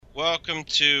Welcome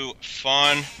to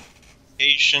Fun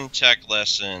Asian Tech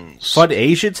Lessons. Fun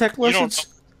Asian Tech You don't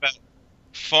Lessons? know about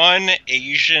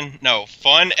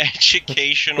fun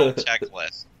educational tech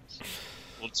lessons.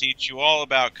 We'll teach you all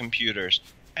about computers.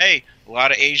 Hey, a lot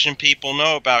of Asian people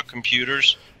know about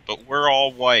computers, but we're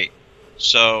all white.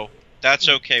 So that's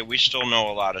okay. We still know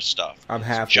a lot of stuff. I'm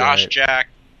half Josh white. Jack,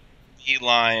 E.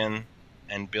 Lyon,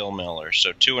 and Bill Miller.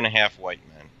 So 2.5 white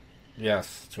men.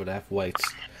 Yes, 2.5 whites.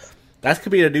 That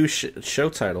could be a new show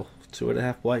title.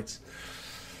 2.5 whites.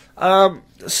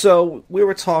 So we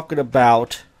were talking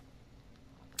about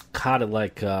kind of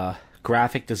like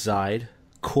graphic design,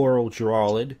 Corel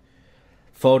Drawing,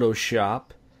 Photoshop,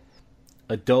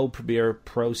 Adobe Premiere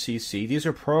Pro CC. These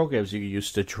are programs you can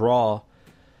use to draw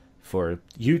for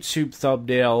YouTube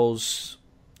thumbnails,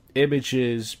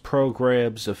 images,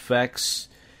 programs, effects.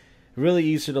 Really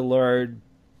easy to learn.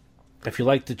 If you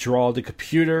like to draw on the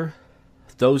computer,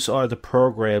 those are the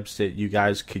programs that you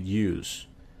guys could use.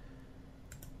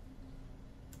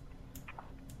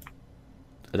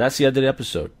 And that's the end of the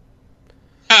episode.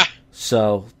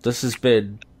 So, this has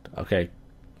been... Okay.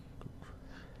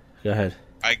 Go ahead.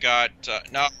 I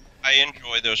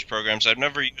enjoy those programs. I've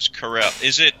never used Corel.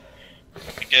 Is it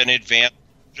like an advanced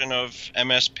version of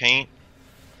MS Paint?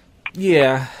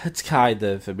 Yeah, it's kind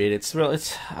of. I mean, it's real.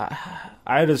 I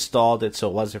had installed it, so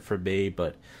it wasn't for me,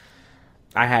 but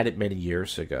I had it many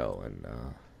years ago, and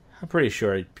I'm pretty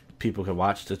sure people can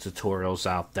watch the tutorials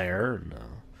out there and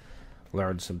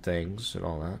learn some things and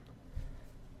all that.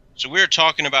 So we were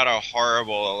talking about how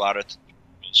horrible a lot of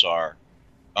tutorials are.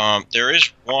 There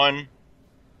is one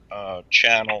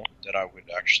channel that I would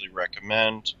actually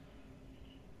recommend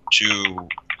to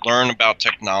learn about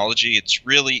technology. It's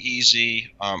really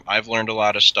easy. I've learned a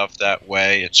lot of stuff that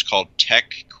way. It's called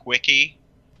Tech Quickie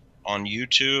on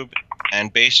YouTube,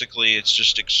 and basically it's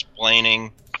just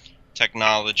explaining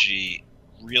technology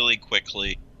really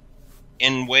quickly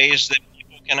in ways that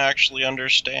people can actually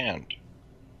understand.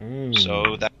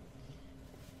 So that's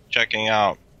checking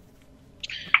out.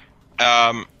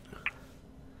 Now,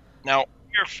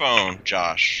 your phone,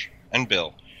 Josh and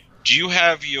Bill, do you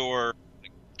have your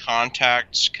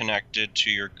contacts connected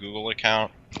to your Google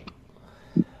account?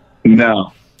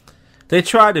 No. They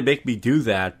try to make me do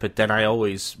that, but then I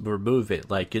always remove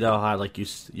it. Like, you know how like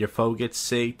your phone gets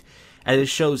synced and it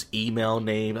shows email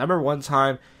names. I remember one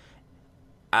time,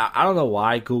 I don't know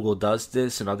why Google does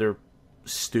this and other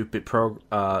stupid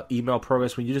email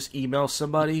programs, when you just email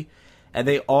somebody and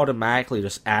they automatically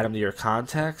just add them to your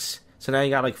contacts. So now you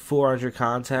got like 400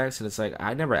 contacts, and it's like,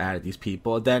 I never added these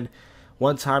people. And then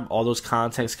one time, all those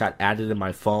contacts got added in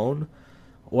my phone.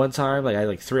 One time, like I had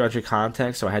like 300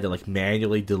 contacts, so I had to like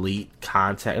manually delete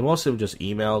contact, and most of them just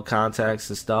email contacts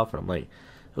and stuff. And I'm like,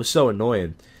 it was so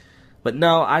annoying. But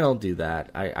no, I don't do that.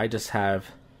 I just have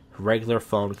regular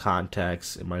phone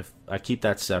contacts in my. I keep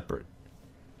that separate.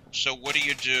 So what do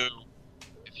you do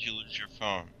if you lose your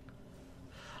phone?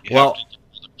 You Well, have to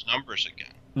do those numbers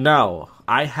again. No,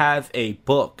 I have a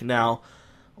book now.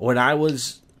 When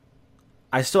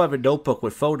I still have a notebook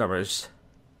with phone numbers,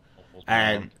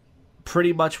 and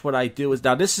pretty much what I do is,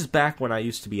 now this is back when I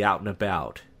used to be out and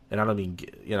about, and I don't mean,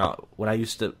 when I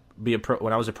used to be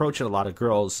when I was approaching a lot of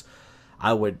girls,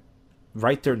 I would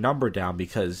write their number down,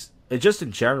 because just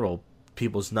in general,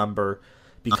 people's number,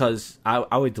 because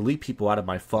I would delete people out of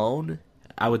my phone.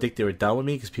 I would think they were done with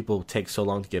me because people take so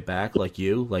long to get back, like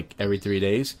you, like every 3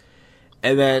 days.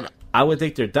 And then I would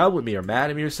think they're done with me or mad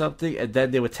at me or something, and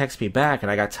then they would text me back,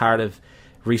 and I got tired of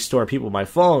restoring people on my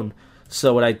phone.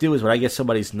 So what I do is, when I get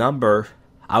somebody's number,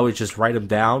 I would just write them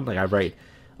down. Like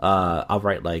I'll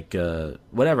write like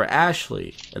whatever,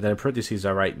 Ashley, and then in parentheses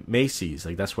I write Macy's,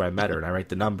 like that's where I met her, and I write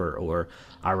the number. Or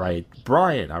I write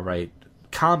Brian, I write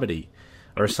comedy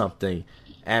or something,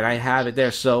 and I have it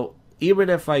there. So even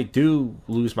if I do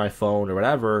lose my phone or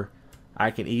whatever,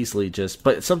 I can easily just.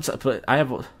 But I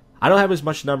don't have as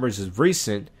much numbers as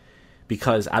recent,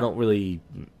 because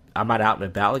I'm not out and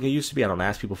about like I used to be. I don't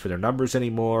ask people for their numbers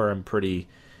anymore. I'm pretty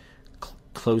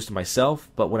close to myself.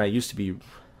 But when I used to be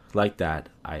like that,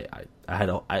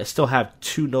 I still have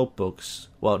 2 notebooks.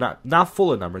 Well, not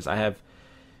full of numbers. I have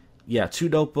 2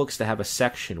 notebooks that have a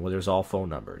section where there's all phone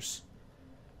numbers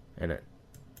in it.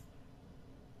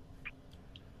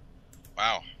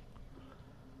 Wow.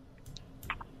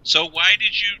 So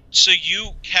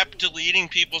you kept deleting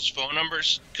people's phone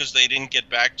numbers because they didn't get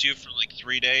back to you for like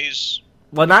 3 days?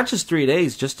 Well, not just 3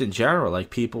 days, just in general. Like,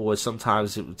 people would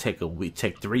sometimes, it would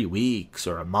take 3 weeks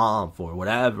or a month or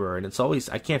whatever, and it's always,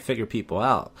 I can't figure people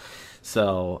out.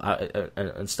 So,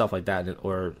 and stuff like that,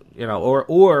 or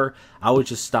I would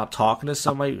just stop talking to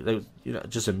somebody.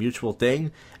 just a mutual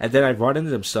thing. And then I run into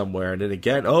them somewhere, and then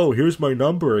again, oh, here's my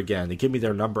number again. They give me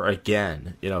their number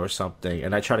again, or something.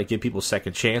 And I try to give people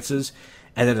second chances,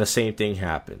 and then the same thing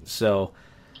happens. So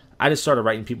I just started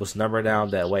writing people's number down.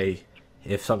 That way,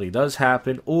 if something does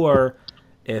happen, or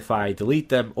if I delete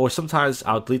them, or sometimes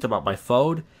I'll delete them on my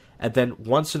phone, and then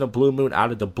once in a blue moon,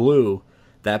 out of the blue,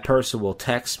 that person will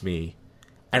text me,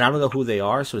 and I don't know who they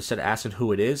are, so instead of asking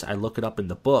who it is, I look it up in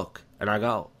the book, and I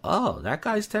go, oh, that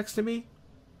guy's texting me?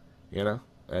 And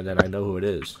then I know who it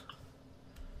is.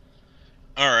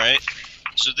 Alright,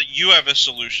 so that you have a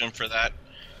solution for that.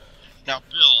 Now,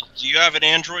 Bill, do you have an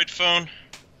Android phone?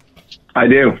 I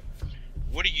do.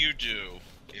 What do you do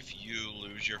if you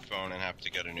lose your phone and have to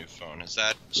get a new phone? Has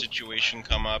that situation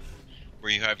come up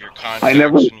where you have your contacts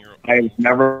I've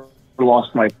never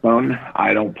lost my phone.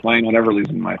 I don't plan on ever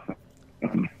losing my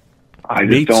phone. I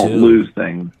just don't lose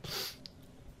things.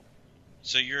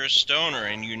 So you're a stoner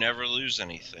and you never lose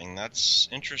anything. That's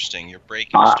interesting. You're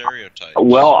breaking stereotypes.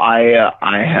 Well,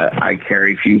 I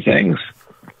carry few things.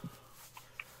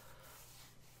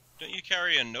 Don't you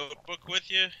carry a notebook with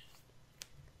you?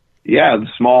 Yeah, the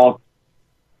small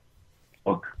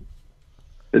book.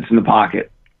 It's in the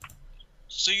pocket.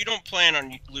 So you don't plan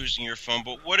on losing your phone,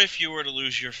 but what if you were to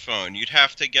lose your phone? You'd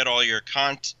have to get all your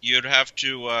you'd have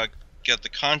to get the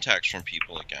contacts from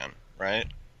people again, right?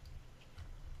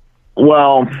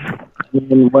 Well,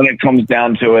 when it comes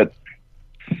down to it,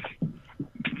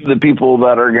 the people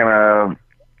that are gonna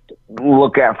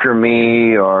look after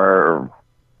me or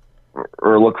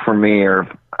look for me, or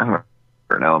I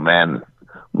don't know, man.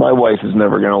 My wife is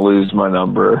never gonna lose my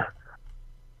number.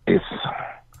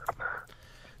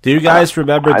 Do you guys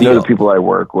remember? I know the people I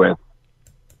work with.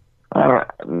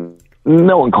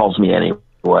 No one calls me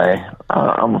anyway.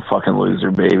 I'm a fucking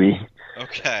loser, baby.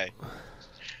 Okay.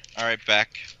 All right,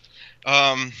 Beck.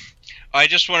 I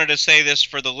just wanted to say this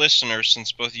for the listeners,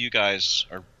 since both of you guys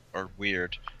are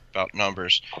weird about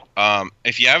numbers.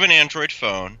 If you have an Android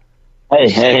phone...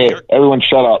 Hey, everyone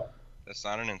shut up. That's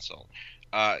not an insult.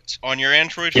 On your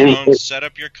Android phone, set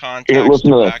up your contacts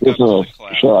listen to back up to the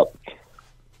cloud. Shut up.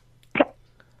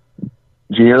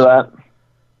 Did you hear that?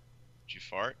 Did you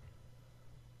fart?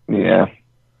 Yeah. You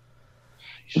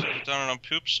should have done it on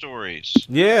Poop Stories.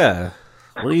 Yeah.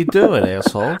 What are you doing,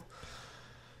 asshole?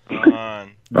 Come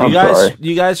on.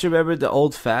 You guys remember the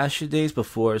old-fashioned days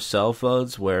before cell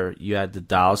phones where you had to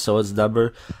dial someone's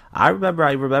number? I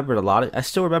remembered a lot. I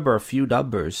still remember a few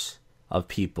numbers of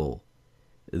people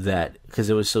that, because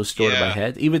it was so stored in my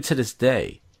head, even to this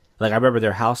day. Like, I remember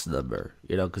their house number,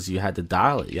 because you had to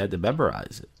dial it. You had to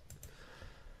memorize it.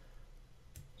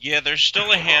 Yeah, there's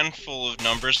still a handful of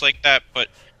numbers like that, but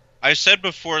I said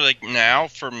before, like, now,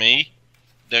 for me,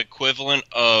 the equivalent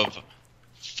of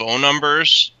phone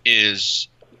numbers is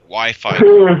Wi-Fi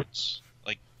codes.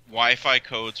 Like, Wi-Fi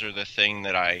codes are the thing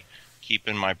that I keep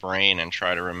in my brain and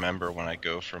try to remember when I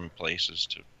go from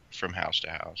house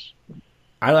to house.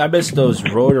 I miss those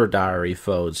rotor diary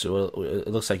phones. It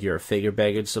looks like you're finger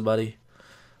banging somebody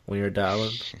when you're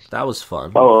dialing. That was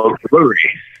fun. Oh,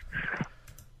 rotary.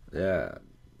 Yeah.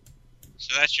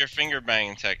 So that's your finger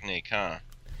banging technique, huh?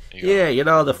 Yeah,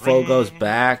 the phone goes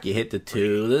back, you hit the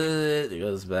 2, it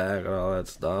goes back, and all that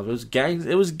stuff.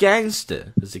 It was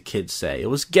gangster, as the kids say. It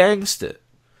was gangster.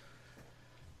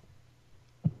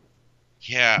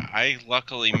 Yeah, I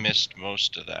luckily missed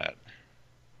most of that.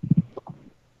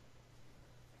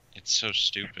 It's so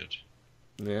stupid.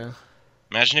 Yeah.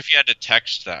 Imagine if you had to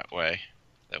text that way.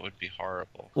 That would be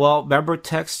horrible. Well, remember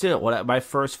texting? When my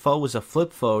first phone was a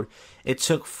flip phone, it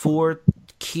took 4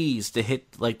 keys to hit,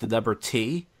 like, the number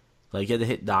T. Like, you had to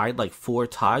hit 9, like, 4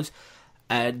 times.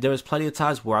 And there was plenty of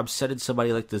times where I'm sending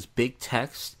somebody, like, this big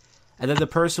text, and then the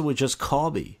person would just call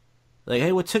me. Like,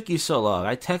 hey, what took you so long?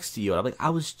 I texted you. And I'm like, I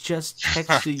was just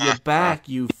texting you back,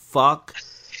 you fuck.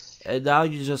 And now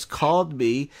you just called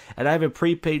me, and I have a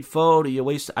prepaid phone,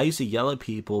 and I used to yell at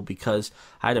people because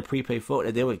I had a prepaid phone,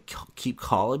 and they would keep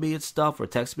calling me and stuff, or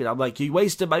text me, and I'm like, you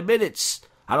wasted my minutes.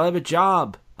 I don't have a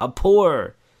job. I'm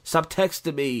poor. Stop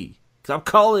texting me. Stop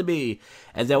calling me.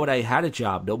 And then when I had a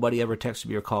job, nobody ever texted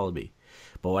me or called me.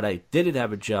 But when I didn't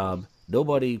have a job,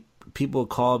 people would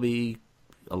call me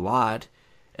a lot,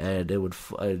 and it would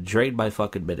drain my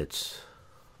fucking minutes.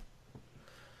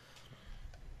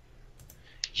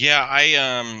 Yeah,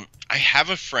 I have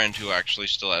a friend who actually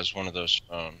still has one of those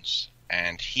phones,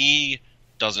 and he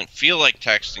doesn't feel like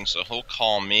texting, so he'll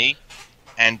call me,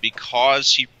 and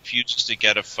because he refuses to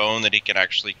get a phone that he can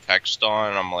actually text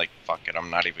on, I'm like, fuck it, I'm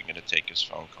not even going to take his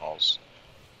phone calls.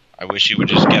 I wish he would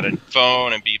just get a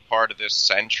phone and be part of this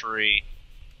century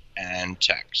and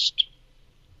text.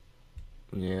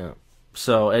 Yeah.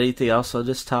 So, anything else on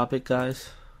this topic,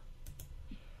 guys?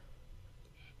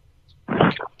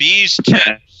 Bees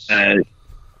tips.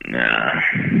 Nah.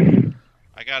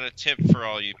 I got a tip for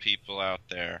all you people out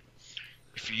there.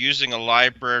 If you're using a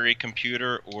library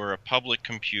computer or a public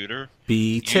computer,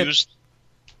 Bee tip.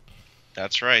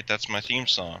 That's right, that's my theme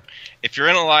song. If you're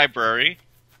in a library,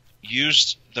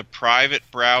 use the private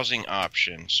browsing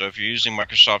option. So if you're using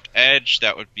Microsoft Edge,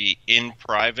 that would be in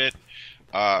private.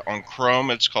 On Chrome,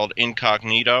 it's called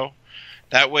incognito.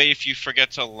 That way, if you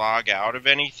forget to log out of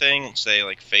anything, say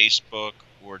like Facebook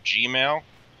or Gmail,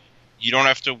 you don't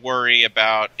have to worry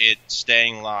about it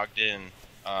staying logged in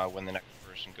when the next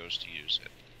person goes to use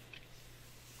it.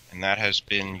 And that has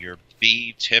been your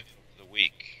B tip of the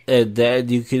week. And then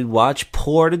you can watch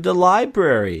porn in the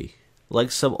library,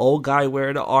 like some old guy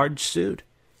wearing an orange suit.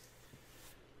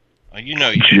 You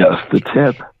know, Just the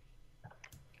tip.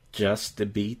 Just the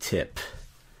B tip.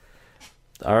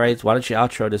 All right, why don't you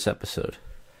outro this episode?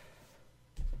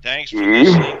 Thanks for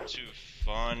listening to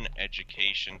Fun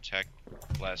Education Tech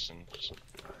Lessons.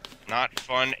 Not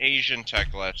fun Asian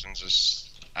tech lessons, as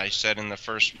I said in the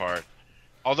first part.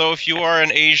 Although if you are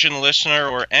an Asian listener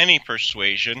or any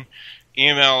persuasion,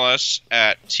 email us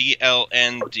at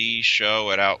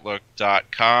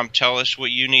tlndshow@outlook.com. Tell us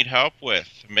what you need help with.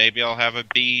 Maybe I'll have a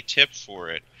B tip for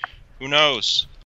it. Who knows?